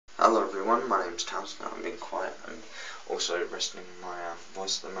Hello everyone, my name's Thomas. Now I'm being quiet. I'm also resting my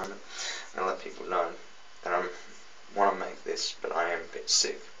voice at the moment. And let people know that I want to make this, but I am a bit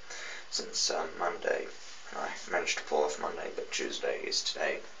sick since Monday. I managed to pull off Monday, but Tuesday is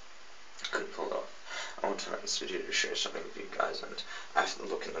today. I couldn't pull it off. I want to make this video to share something with you guys, and I have to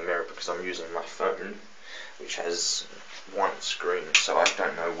look in the mirror because I'm using my phone, which has one screen, so I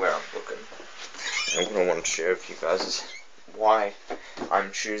don't know where I'm looking. And what I want to share with you guys is why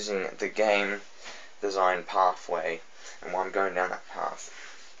I'm choosing the game design pathway and why I'm going down that path.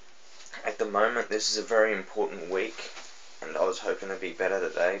 At the moment, this is a very important week, and I was hoping to be better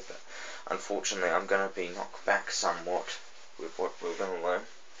today, but unfortunately I'm going to be knocked back somewhat with what we're going to learn.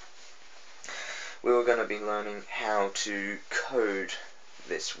 We were going to be learning how to code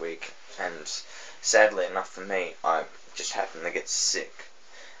this week, and sadly enough for me, I just happened to get sick.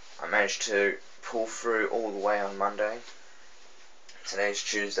 I managed to pull through all the way on Monday. Today's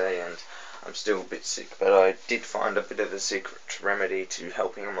Tuesday and I'm still a bit sick, but I did find a bit of a secret remedy to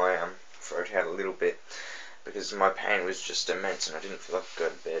helping my throat out a little bit, because my pain was just immense and I didn't feel like I could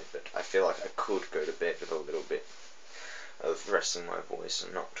go to bed, but I feel like I could go to bed with a little bit of resting my voice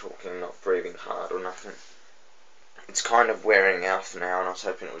and not talking, not breathing hard or nothing. It's kind of wearing out now, and I was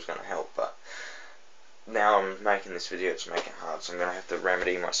hoping it was going to help, but now I'm making this video to make it hard, so I'm going to have to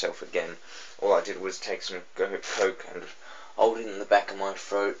remedy myself again. All I did was take some Coke and hold it in the back of my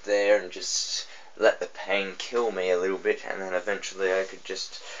throat there and just let the pain kill me a little bit, and then eventually I could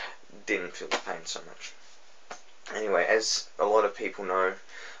just didn't feel the pain so much. Anyway, as a lot of people know,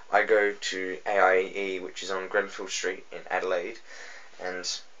 I go to AIE, which is on Grenfell Street in Adelaide, and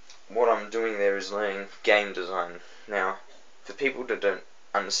what I'm doing there is learning game design. Now, for people that don't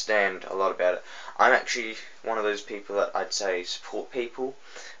understand a lot about it, I'm actually one of those people that I'd say support people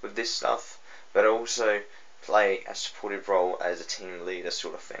with this stuff, but also play a supportive role as a team leader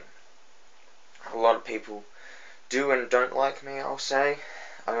sort of thing. A lot of people do and don't like me, I'll say.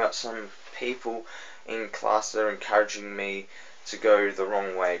 I've got some people in class that are encouraging me to go the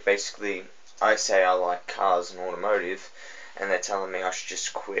wrong way. Basically, I say I like cars and automotive, and they're telling me I should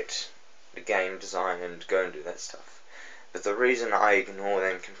just quit the game design and go and do that stuff. But the reason I ignore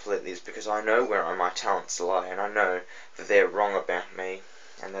them completely is because I know where my talents lie, and I know that they're wrong about me,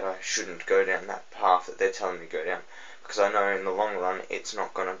 and that I shouldn't go down that path that they're telling me to go down, because I know in the long run it's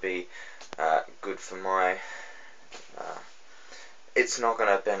not going to be good for my it's not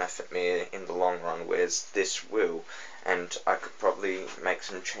going to benefit me in the long run, whereas this will, and I could probably make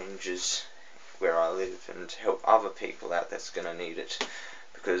some changes where I live and help other people out that's going to need it,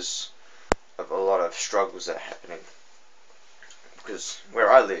 because of a lot of struggles that are happening. Because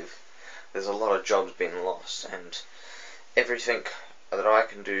where I live, there's a lot of jobs being lost, and everything that I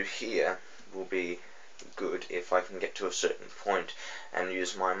can do here will be good if I can get to a certain point and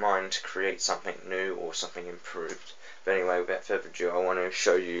use my mind to create something new or something improved. But anyway, without further ado, I want to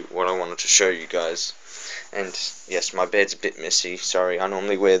show you what I wanted to show you guys. And yes, my bed's a bit messy, sorry. I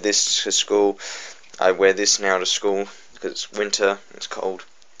normally wear this to school. I wear this now to school because it's winter, it's cold.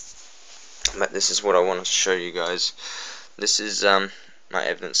 But this is what I wanted to show you guys. This is my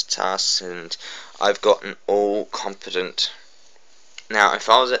evidence tasks, and I've gotten all competent. Now, if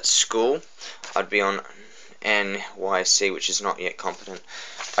I was at school, I'd be on NYC, which is not yet competent.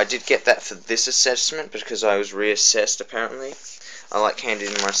 I did get that for this assessment because I was reassessed, apparently. I handed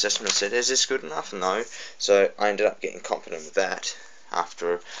in my assessment and said, is this good enough? No. So I ended up getting competent with that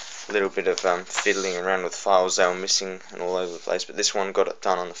after a little bit of fiddling around with files they were missing and all over the place. But this one got it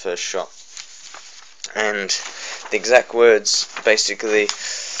done on the first shot. And the exact words basically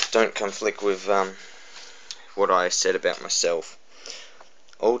don't conflict with what I said about myself.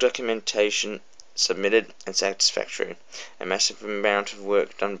 All documentation submitted and satisfactory. A massive amount of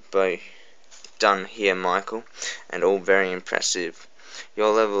work done here, Michael, and all very impressive.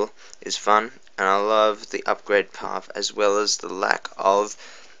 Your level is fun, and I love the upgrade path as well as the lack of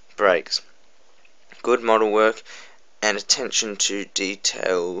breaks. Good model work and attention to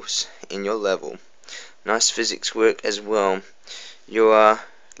details in your level. Nice physics work as well. You are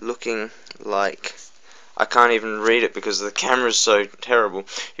looking like, I can't even read it because the camera's so terrible.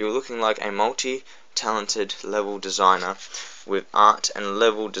 You're looking like a multi-talented level designer, with art and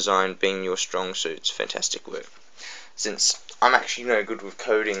level design being your strong suits. Fantastic work. Since I'm actually no good with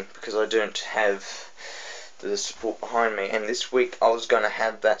coding because I don't have the support behind me, and this week I was going to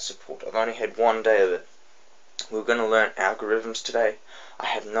have that support. I've only had one day of it. We were going to learn algorithms today. I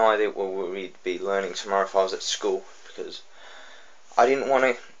have no idea what we'd be learning tomorrow if I was at school, because I didn't want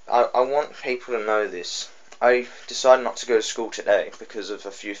to. I want people to know this. I decided not to go to school today because of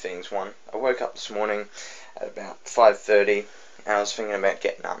a few things. One, I woke up this morning at about 5:30 and I was thinking about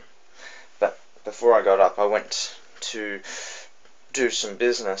getting up. But before I got up, I went to do some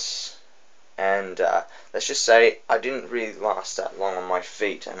business, and let's just say I didn't really last that long on my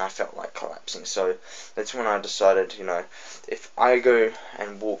feet, and I felt like collapsing. So that's when I decided, you know, if I go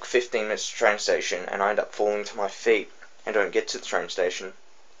and walk 15 minutes to the train station and I end up falling to my feet and don't get to the train station,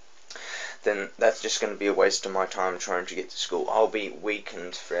 then that's just going to be a waste of my time trying to get to school. I'll be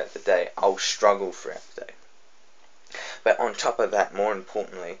weakened throughout the day. I'll struggle throughout the day. But on top of that, more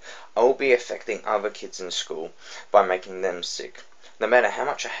importantly, I will be affecting other kids in school by making them sick. No matter how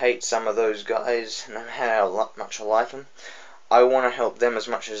much I hate some of those guys, no matter how much I like them, I want to help them as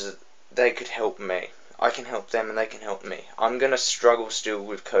much as they could help me. I can help them and they can help me. I'm going to struggle still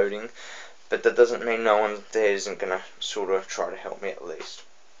with coding, but that doesn't mean no one there isn't going to sort of try to help me at least.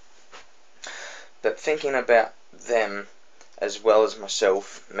 But thinking about them as well as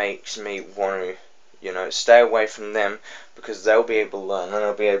myself makes me want to, you know, stay away from them, because they'll be able to learn and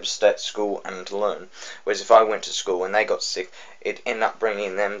they'll be able to stay at school and learn. Whereas if I went to school and they got sick, it'd end up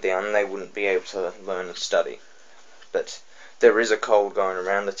bringing them down and they wouldn't be able to learn and study. But there is a cold going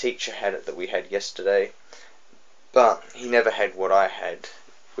around. The teacher had it that we had yesterday, but he never had what I had,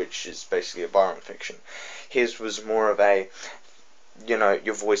 which is basically a viral infection. His was more of a, you know,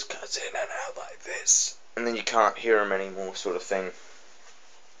 your voice cuts in and out like this, and then you can't hear him anymore sort of thing.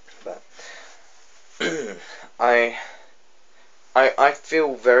 But I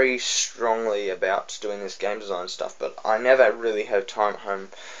feel very strongly about doing this game design stuff, but I never really have time at home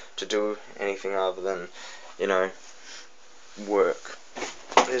to do anything other than, you know, work.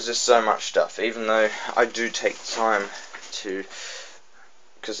 There's just so much stuff, even though I do take time to,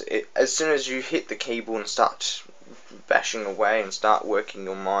 because as soon as you hit the keyboard and start bashing away and start working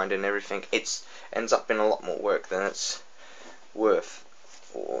your mind and everything, it ends up in a lot more work than it's worth,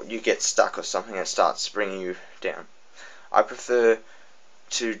 or you get stuck or something and starts bringing you down. I prefer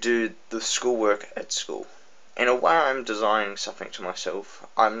to do the schoolwork at school. In a way, I'm designing something to myself.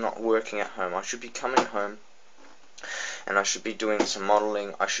 I'm not working at home. I should be coming home and I should be doing some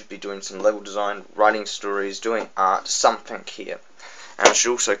modeling. I should be doing some level design, writing stories, doing art, something here. And I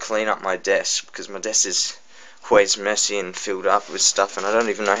should also clean up my desk, because my desk is always messy and filled up with stuff, and I don't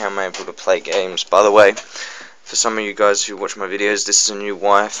even know how I'm able to play games. By the way, for some of you guys who watch my videos, this is a new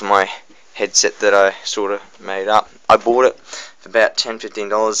wire for my headset that I sort of made up. I bought it for about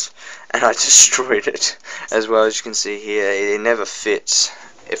 $10–15 and I destroyed it. As well, as you can see here, it never fits.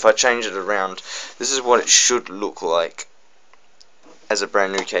 If I change it around, this is what it should look like as a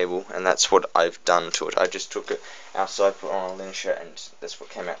brand new cable, and that's what I've done to it. I just took it outside, put it on a linear, and that's what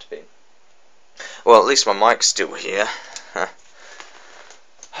came out to be. Well, at least my mic's still here.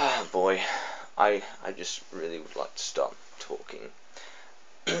 Oh boy, I just really would like to stop talking.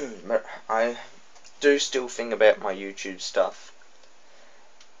 But I do still think about my YouTube stuff.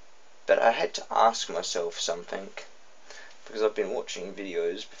 But I had to ask myself something, because I've been watching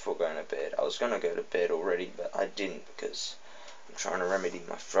videos before going to bed. I was going to go to bed already, but I didn't, because I'm trying to remedy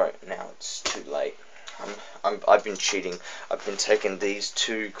my throat. Now it's too late. I've been cheating. I've been taking these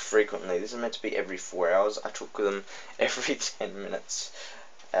too frequently. This is meant to be every 4 hours. I took them every 10 minutes.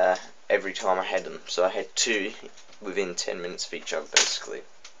 Every time I had them. So I had 2 within 10 minutes of each other, basically.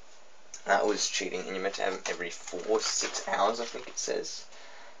 That was cheating, and you're meant to have them every 4 to 6 hours, I think it says.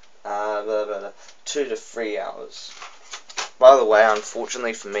 2 to 3 hours. By the way,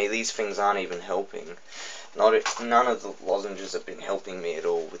 unfortunately for me, these things aren't even helping. None of the lozenges have been helping me at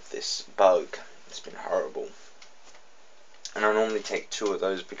all with this bug. It's been horrible. And I normally take 2 of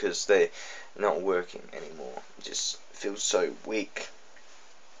those because they're not working anymore. It just feels so weak.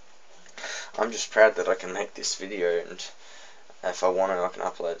 I'm just proud that I can make this video, and if I want to, I can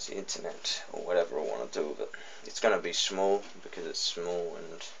upload it to the internet or whatever I want to do with it. It's going to be small because it's small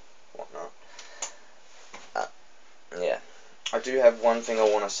and whatnot. Yeah. I do have one thing I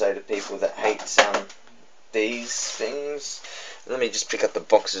want to say to people that hate these things. Let me just pick up the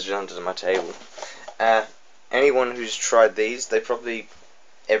boxes under my table. Anyone who's tried these,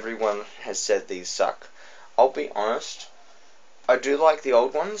 everyone has said these suck. I'll be honest, I do like the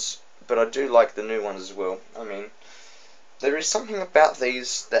old ones, but I do like the new ones as well. I mean, there is something about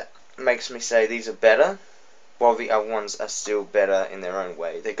these that makes me say these are better, while the other ones are still better in their own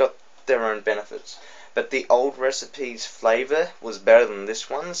way. They got their own benefits. But the old recipe's flavour was better than this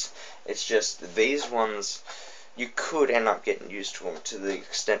one's. It's just these ones, you could end up getting used to them to the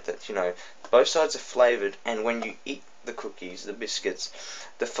extent that, you know, both sides are flavoured, and when you eat the cookies, the biscuits,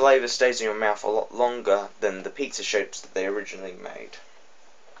 the flavour stays in your mouth a lot longer than the pizza shapes that they originally made.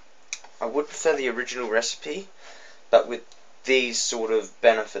 I would prefer the original recipe, but with these sort of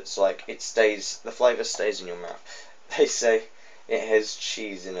benefits, like the flavour stays in your mouth. They say It has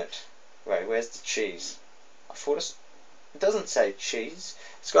cheese in it. Wait, where's the cheese? I thought it doesn't say cheese.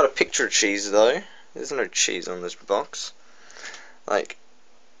 It's got a picture of cheese though. There's no cheese on this box. Like,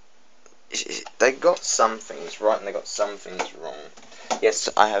 they got some things right and they got some things wrong. Yes,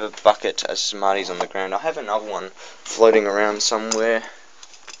 I have a bucket of Smarties on the ground. I have another one floating around somewhere,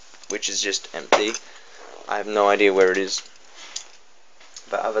 which is just empty. I have no idea where it is.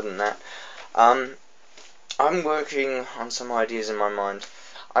 But other than that, I'm working on some ideas in my mind.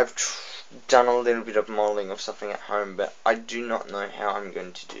 I've done a little bit of modeling of something at home, but I do not know how I'm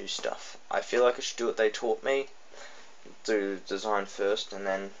going to do stuff. I feel like I should do what they taught me, do design first and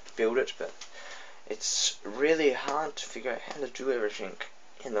then build it, but it's really hard to figure out how to do everything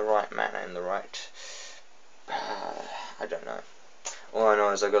in the right manner, in the right, I don't know. All I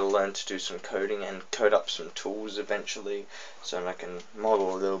know is I got to learn to do some coding and code up some tools eventually, so I can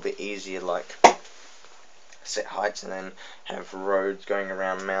model a little bit easier, like set heights and then have roads going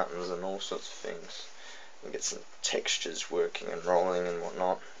around mountains and all sorts of things, and get some textures working and rolling and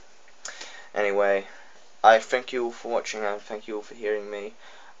whatnot. Anyway, I thank you all for watching, and thank you all for hearing me.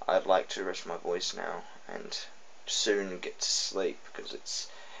 I'd like to rest my voice now and soon get to sleep, because it's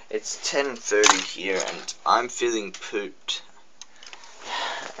 10:30 here and I'm feeling pooped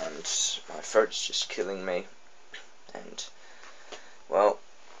and my throat's just killing me, and well,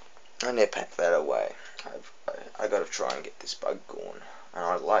 I need to pack that away. I gotta try and get this bug gone, and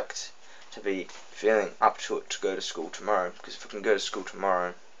I'd like to be feeling up to it to go to school tomorrow, because if I can go to school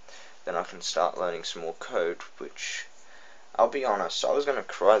tomorrow, then I can start learning some more code, which, I'll be honest, I was going to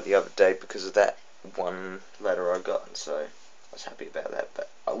cry the other day because of that one letter I got, and so I was happy about that, but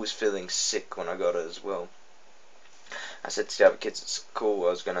I was feeling sick when I got it as well. I said to the other kids at school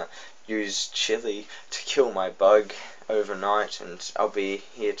I was going to use chili to kill my bug overnight, and I'll be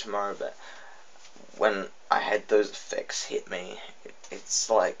here tomorrow, but when I had those effects hit me, it's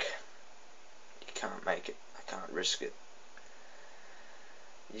like, you can't make it, I can't risk it.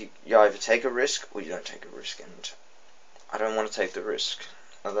 You either take a risk or you don't take a risk, and I don't want to take the risk.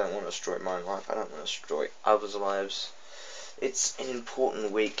 I don't want to destroy my own life. I don't want to destroy others' lives. It's an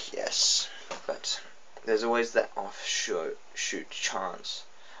important week, yes, but there's always that offshot chance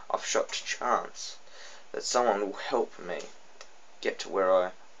that someone will help me get to where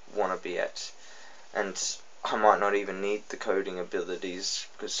I want to be at, and I might not even need the coding abilities,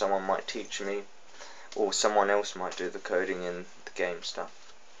 because someone might teach me, or someone else might do the coding and the game stuff.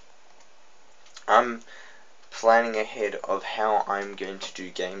 I'm planning ahead of how I'm going to do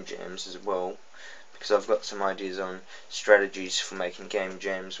game jams as well, because I've got some ideas on strategies for making game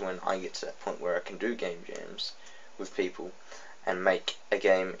jams when I get to that point where I can do game jams with people and make a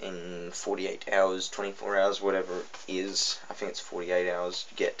game in 48 hours, 24 hours, whatever it is. I think it's 48 hours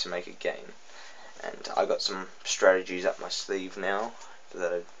to get to make a game, and I got some strategies up my sleeve now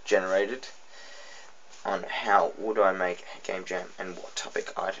that I've generated on how would I make a game jam and what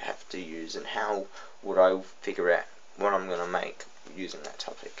topic I'd have to use, and how would I figure out what I'm going to make using that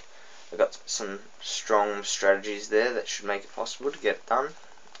topic. I've got some strong strategies there that should make it possible to get it done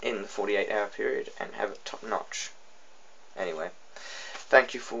in the 48-hour period and have it top notch. Anyway,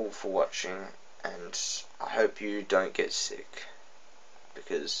 thank you for watching, and I hope you don't get sick,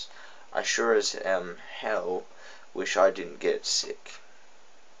 because I sure as hell wish I didn't get sick.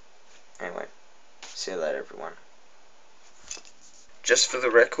 Anyway, see you later, everyone. Just for the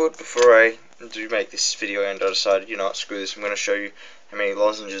record, before I do make this video and I decided, you know what, screw this, I'm going to show you how many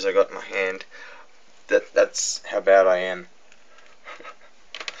lozenges I got in my hand. That's how bad I am.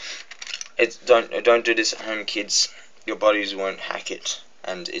 Don't do this at home, kids. Your bodies won't hack it,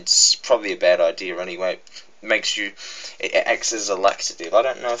 and it's probably a bad idea anyway. It acts as a laxative. I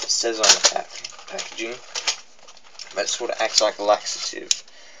don't know if it says on the packaging, but it sort of acts like a laxative.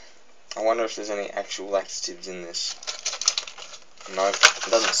 I wonder if there's any actual laxatives in this. Nope,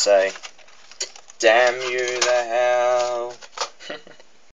 it doesn't say. Damn you the hell.